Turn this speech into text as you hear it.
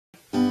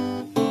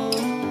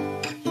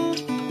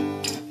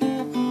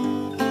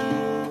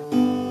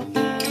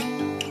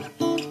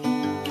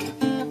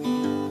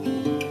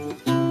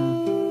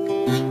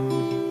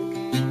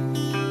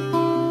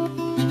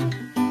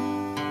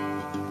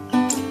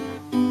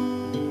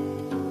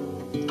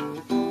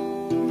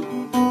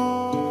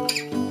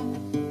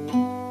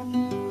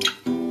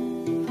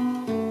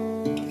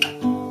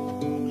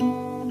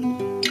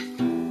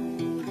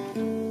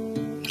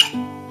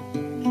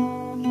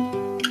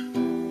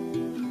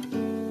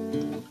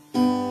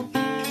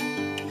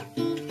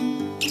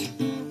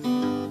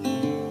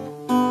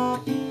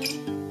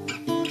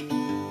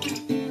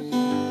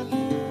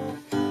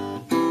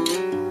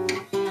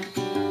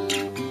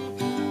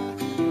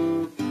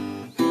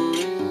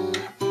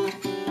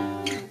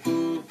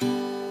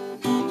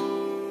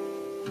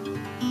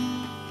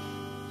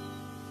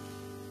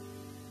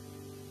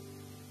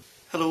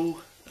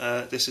Hello,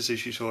 this is a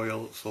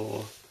tutorial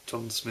for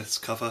John Smith's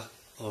cover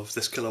of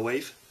This Killer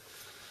Wave.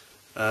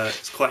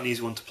 It's quite an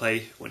easy one to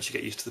play once you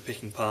get used to the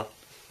picking part,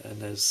 and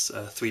there's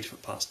 3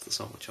 different parts to the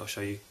song which I'll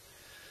show you.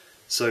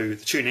 So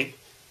the tuning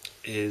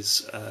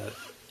is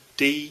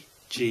D,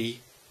 G,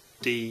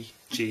 D,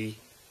 G,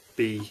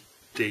 B,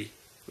 D,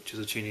 which is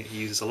a tuning he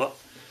uses a lot.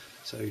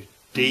 So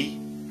D,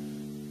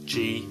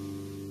 G,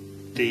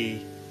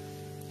 D,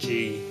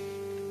 G,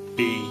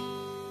 B,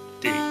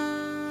 D.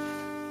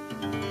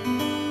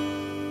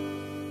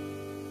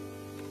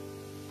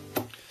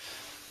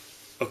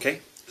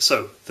 Okay,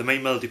 so the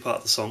main melody part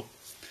of the song,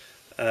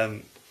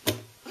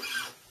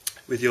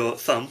 with your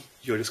thumb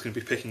you're just going to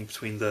be picking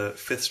between the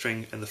 5th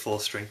string and the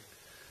 4th string,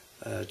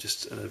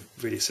 just in a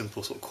really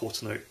simple sort of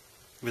quarter note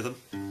rhythm.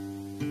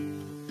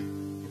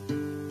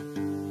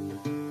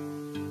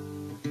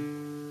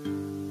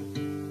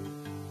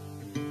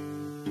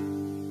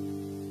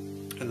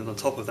 And then on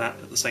top of that,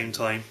 at the same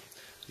time,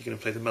 you're going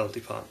to play the melody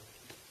part.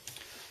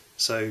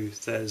 So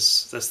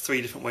there's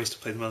 3 different ways to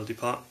play the melody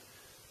part,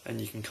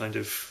 and you can kind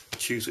of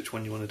choose which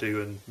one you want to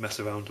do and mess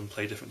around and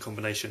play different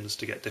combinations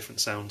to get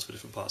different sounds for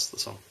different parts of the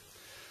song.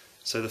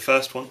 So the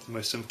first one, the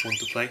most simple one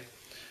to play,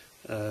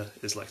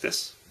 is like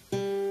this. I'll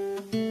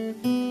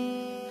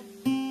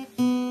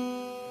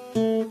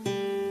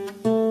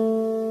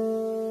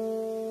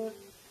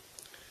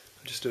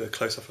just do a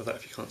close-up of that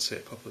if you can't see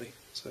it properly.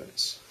 So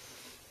it's...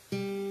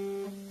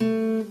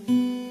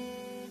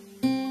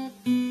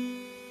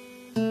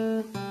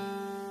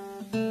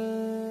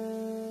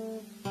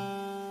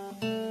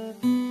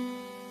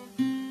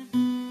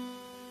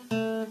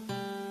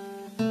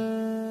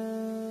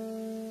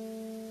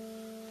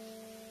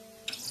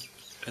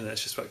 And then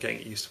it's just about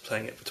getting used to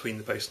playing it between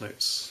the bass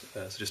notes,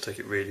 so just take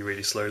it really,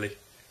 really slowly.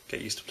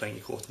 Get used to playing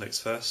your quarter notes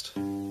first,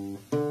 and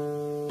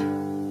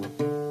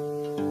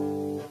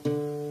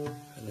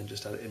then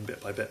just add it in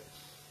bit by bit.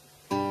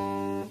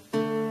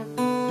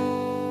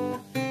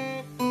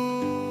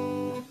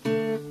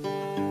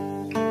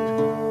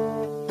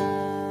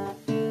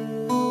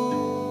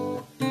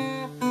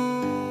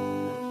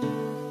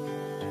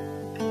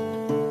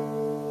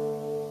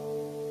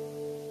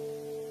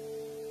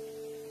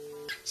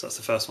 So that's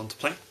the first one to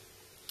play.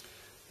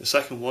 The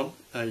second one,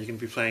 you're going to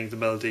be playing the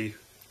melody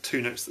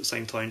 2 notes at the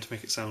same time to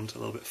make it sound a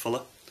little bit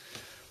fuller.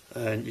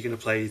 And you're going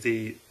to play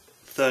the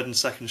 3rd and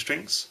 2nd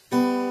strings.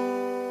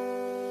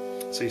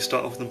 So you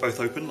start off with them both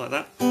open like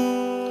that.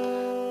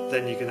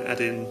 Then you're going to add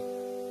in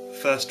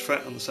 1st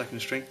fret on the 2nd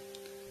string,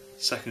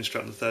 2nd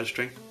fret on the 3rd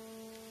string.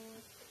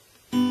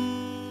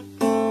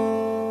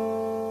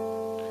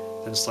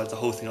 Then slide the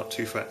whole thing up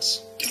 2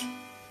 frets.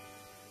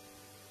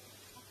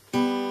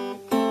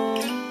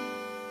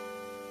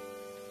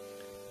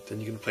 Then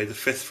you're going to play the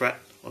 5th fret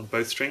on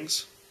both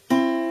strings,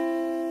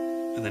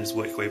 and then just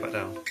work your way back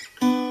down.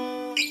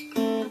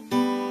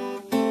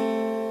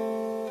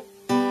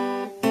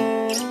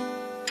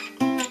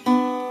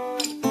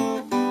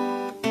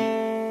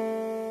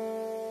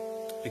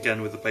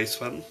 Again with the bass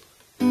pattern.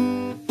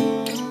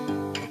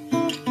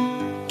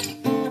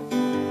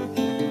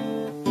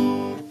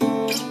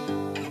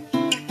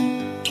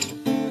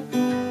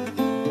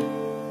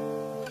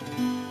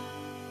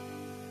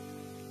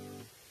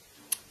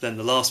 Then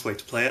the last way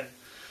to play it,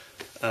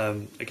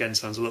 again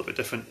sounds a little bit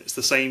different. It's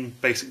the same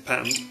basic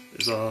pattern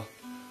as our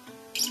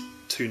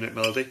 2-note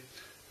melody,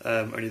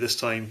 only this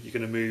time you're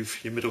going to move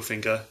your middle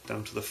finger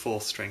down to the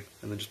 4th string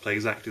and then just play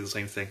exactly the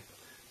same thing.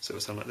 So it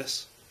will sound like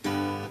this.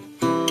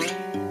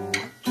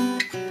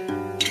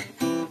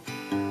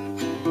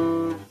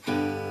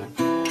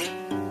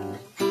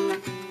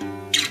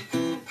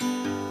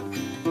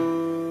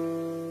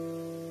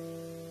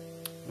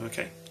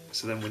 Okay,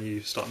 so then when you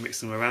start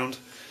mixing them around,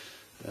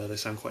 they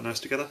sound quite nice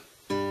together.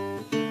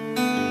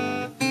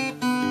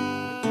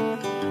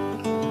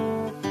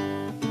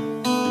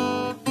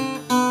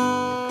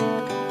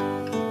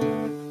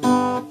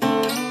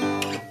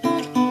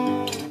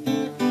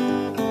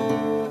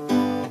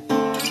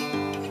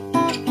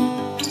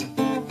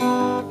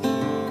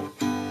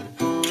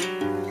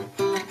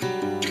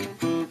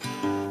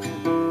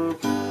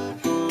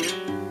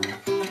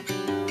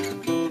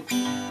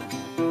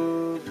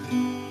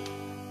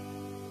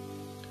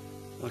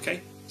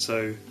 Okay,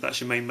 so that's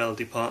your main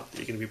melody part that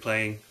you're going to be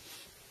playing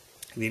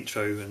in the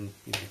intro and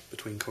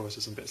between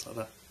choruses and bits like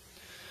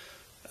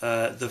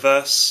that. The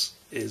verse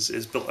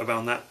is built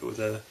around that, but with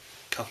a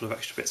couple of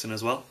extra bits in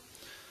as well.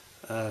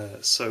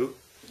 So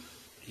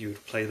you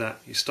would play that.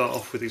 You start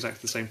off with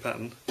exactly the same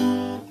pattern.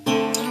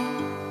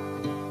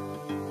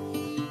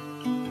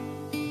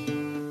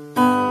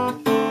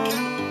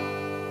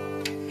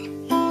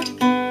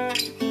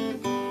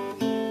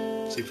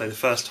 So you play the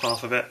first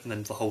half of it and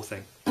then the whole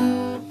thing.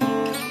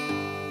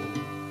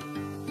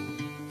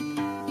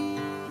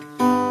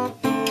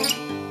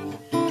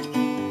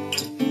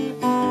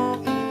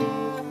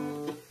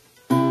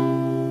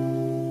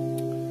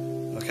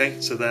 Okay,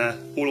 so they're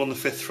all on the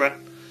 5th fret,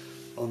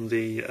 on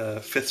the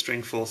 5th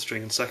string, 4th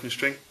string and 2nd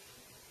string.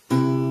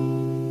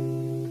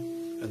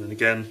 And then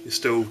again, you're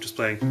still just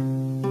playing.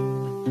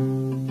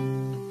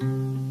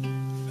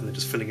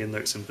 just filling in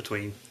notes in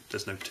between.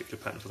 There's no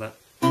particular pattern for that.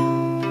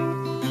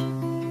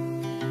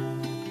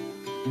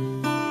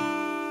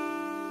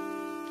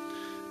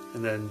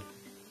 And then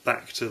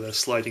back to the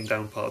sliding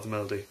down part of the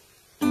melody.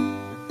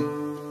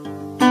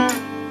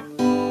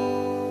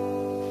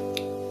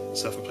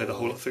 So if I play the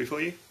whole lot through for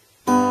you.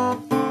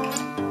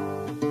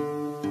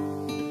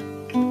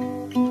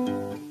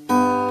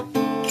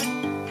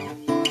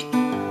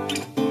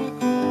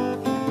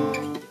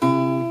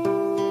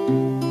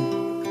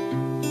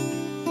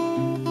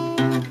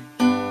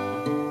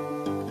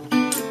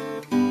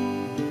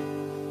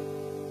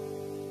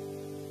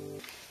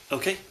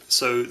 Okay,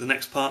 so the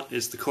next part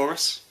is the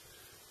chorus.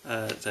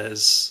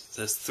 There's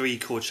 3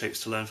 chord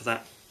shapes to learn for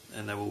that,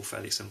 and they're all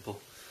fairly simple.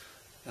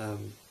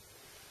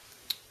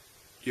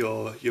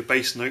 Your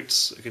bass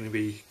notes are going to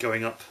be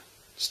going up,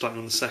 starting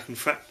on the 2nd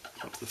fret,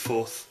 up to the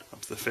 4th,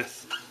 up to the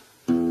 5th.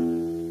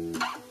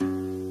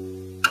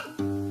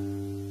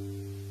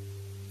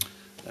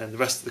 And the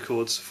rest of the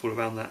chords fall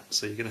around that,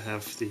 so you're going to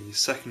have the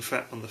 2nd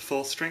fret on the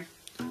 4th string.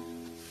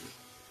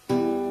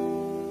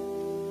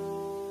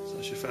 So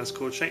that's your first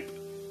chord shape.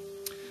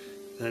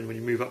 Then when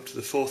you move up to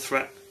the 4th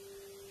fret,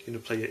 you're going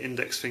to play your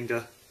index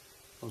finger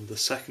on the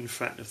 2nd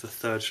fret of the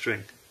 3rd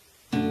string.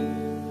 And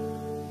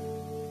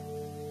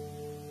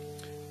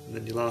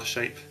then your last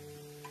shape,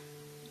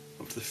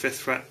 up to the 5th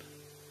fret,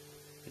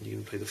 and you're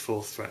going to play the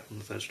 4th fret on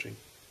the 3rd string.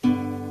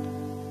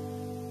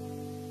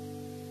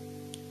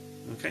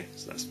 Okay,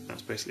 so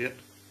that's basically it.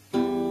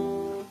 And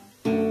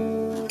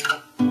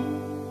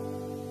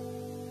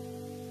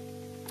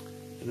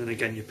then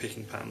again your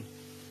picking pattern.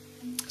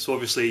 So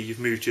obviously you've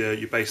moved your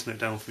bass note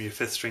down from your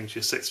 5th string to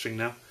your 6th string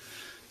now,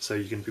 so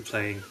you're going to be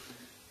playing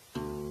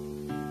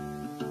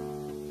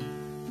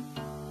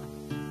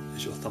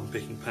as your thumb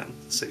picking pattern,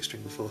 the 6th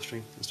string, the 4th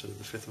string, instead of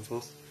the 5th and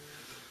 4th.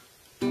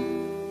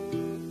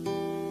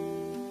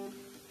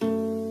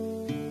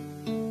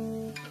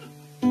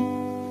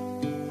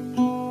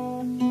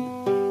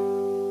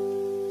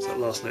 So that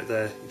last note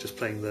there, you're just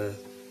playing the,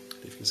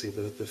 if you can see,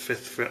 the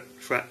 5th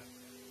fret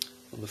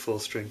on the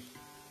 4th string.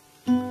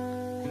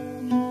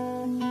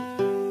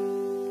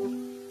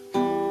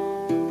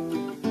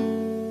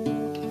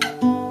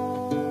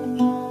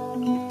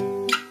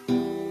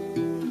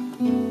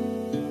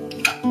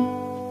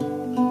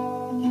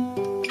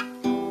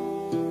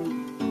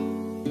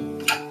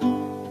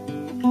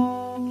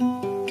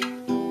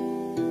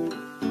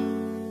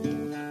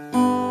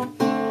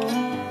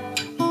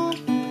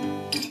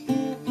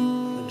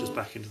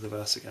 Into the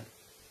verse again.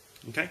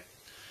 Okay,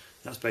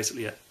 that's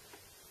basically it.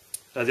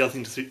 The other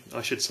thing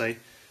I should say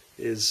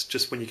is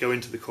just when you go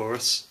into the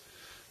chorus,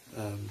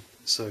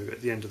 so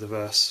at the end of the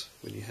verse,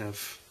 when you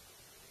have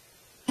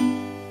so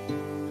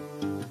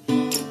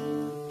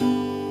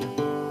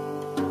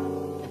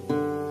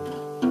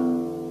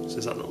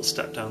there's that little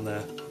step down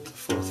there, the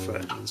 4th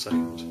fret and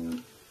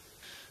the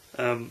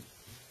 2nd.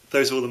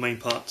 Those are all the main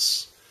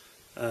parts.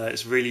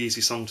 It's a really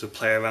easy song to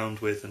play around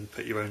with and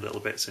put your own little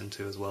bits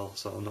into as well,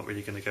 so I'm not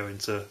really going to go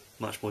into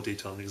much more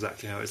detail on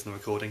exactly how it is in the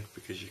recording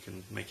because you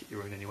can make it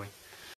your own anyway.